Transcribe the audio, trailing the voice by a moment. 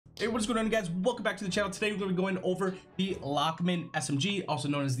Hey, what's going on, guys? Welcome back to the channel. Today we're going to be going over the Lachman SMG, also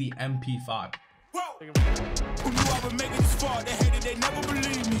known as the MP5. Who knew I would make it this far? They hated, they never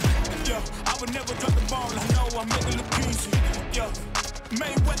believed me. Yeah, I would never drop the ball. I know I make it look easy. Yeah,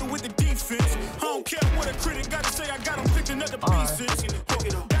 Mayweather with the defense. I don't care what a critic got to say. I got them picking up the pieces.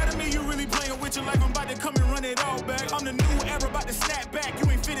 That me, you really playing with your life. I'm about to come and run it all back. I'm the new era, about to snap back. You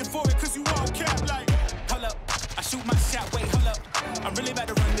ain't fitting for it, cause you all cap like. Hold up, I shoot my shot. Wait, hold up. I'm really about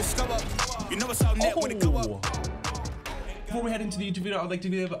to run this go up. You know it's all net when it go up. Before we head into the YouTube video, I'd like to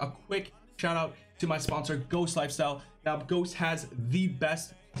give a quick shout out to my sponsor, Ghost Lifestyle. Now, Ghost has the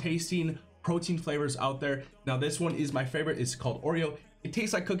best tasting protein flavors out there. Now, this one is my favorite. It's called Oreo. It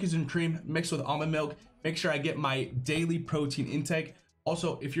tastes like cookies and cream mixed with almond milk. Make sure I get my daily protein intake.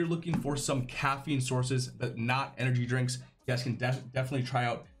 Also, if you're looking for some caffeine sources, but not energy drinks, you guys can definitely try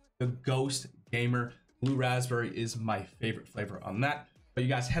out the Ghost Gamer. Blue raspberry is my favorite flavor on that. But you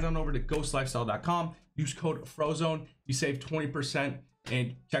guys head on over to ghostlifestyle.com, use code FROZONE, you save 20%,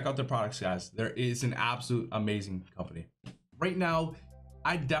 and check out their products, guys. There is an absolute amazing company. Right now,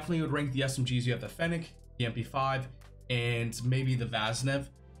 I definitely would rank the SMGs. You have the Fennec, the MP5, and maybe the Vaznev.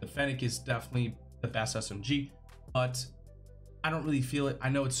 The Fennec is definitely the best SMG, but I don't really feel it. I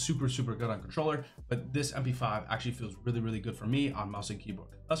know it's super good on controller, but this MP5 actually feels really good for me on mouse and keyboard.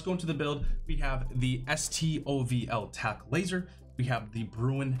 Let's go into the build. We have the STOVL tack laser. We have the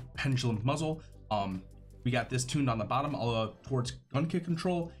Bruin pendulum muzzle. We got this tuned on the bottom all towards gun kick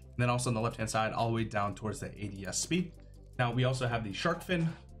control, and then also on the left hand side all the way down towards the ADS speed. Now we also have the shark fin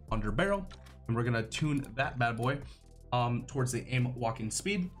under barrel, and we're gonna tune that bad boy towards the aim walking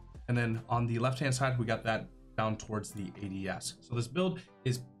speed, and then on the left hand side we got that down towards the ADS. So this build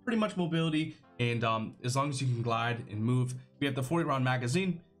is pretty much mobility, and as long as you can glide and move. We have the 40 round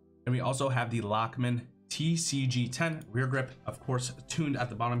magazine, and we also have the Lachman TCG10 rear grip, of course tuned at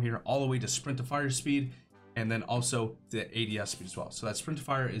the bottom here all the way to sprint to fire speed, and then also the ADS speed as well. So that sprint to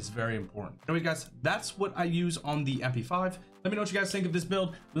fire is very important. Anyway, guys, that's what I use on the MP5. Let me know what you guys think of this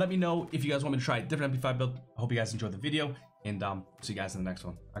build. Let me know if you guys want me to try a different MP5 build. I hope you guys enjoyed the video, and see you guys in the next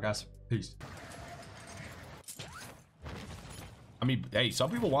one. All right, guys, peace. I mean, hey, some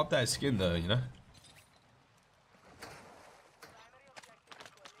people want that skin though, you know?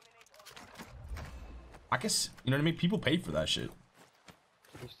 I guess, you know what I mean? People pay for that shit.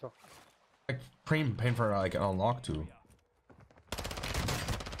 Like, paying for like an unlock too.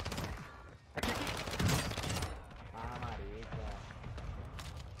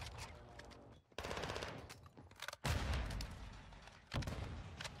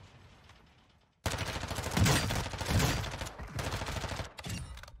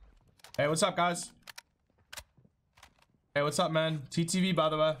 Hey, what's up, guys? Hey, what's up, man? TTV, by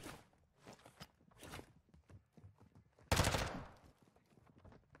the way.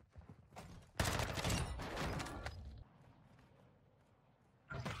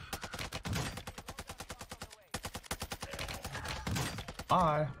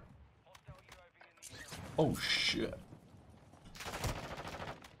 Hi. Oh, shit.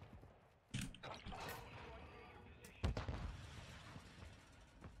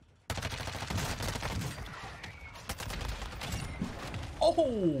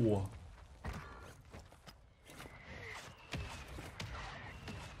 Oh!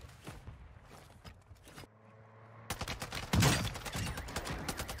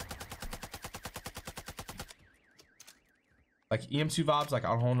 Like EM2 vibes, like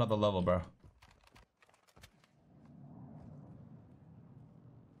on a whole nother level, bro.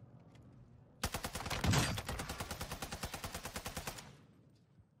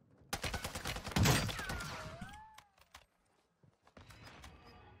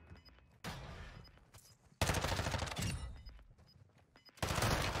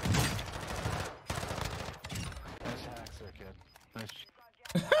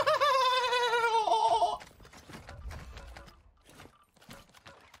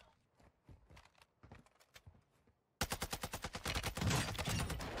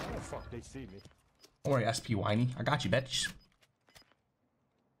 Fuck, they see me. Don't worry, SP Whiny. I got you, bitch.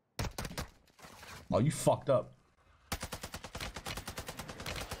 Oh, you fucked up.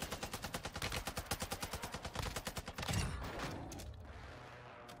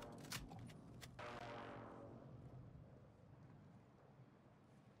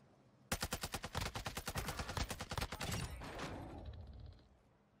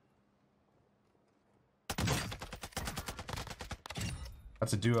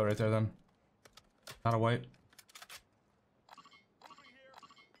 That's a duo right there, then. Not a white.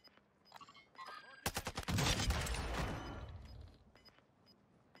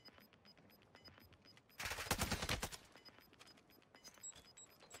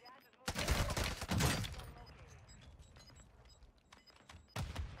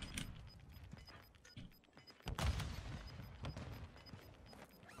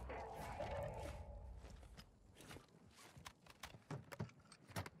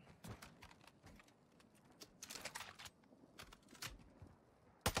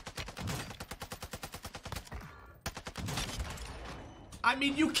 I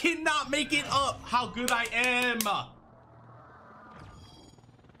mean, you cannot make it up how good I am.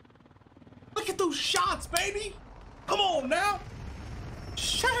 Look at those shots, baby. Come on now.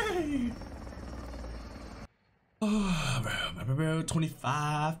 Shame. Oh, bro,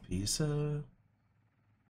 25 pizza.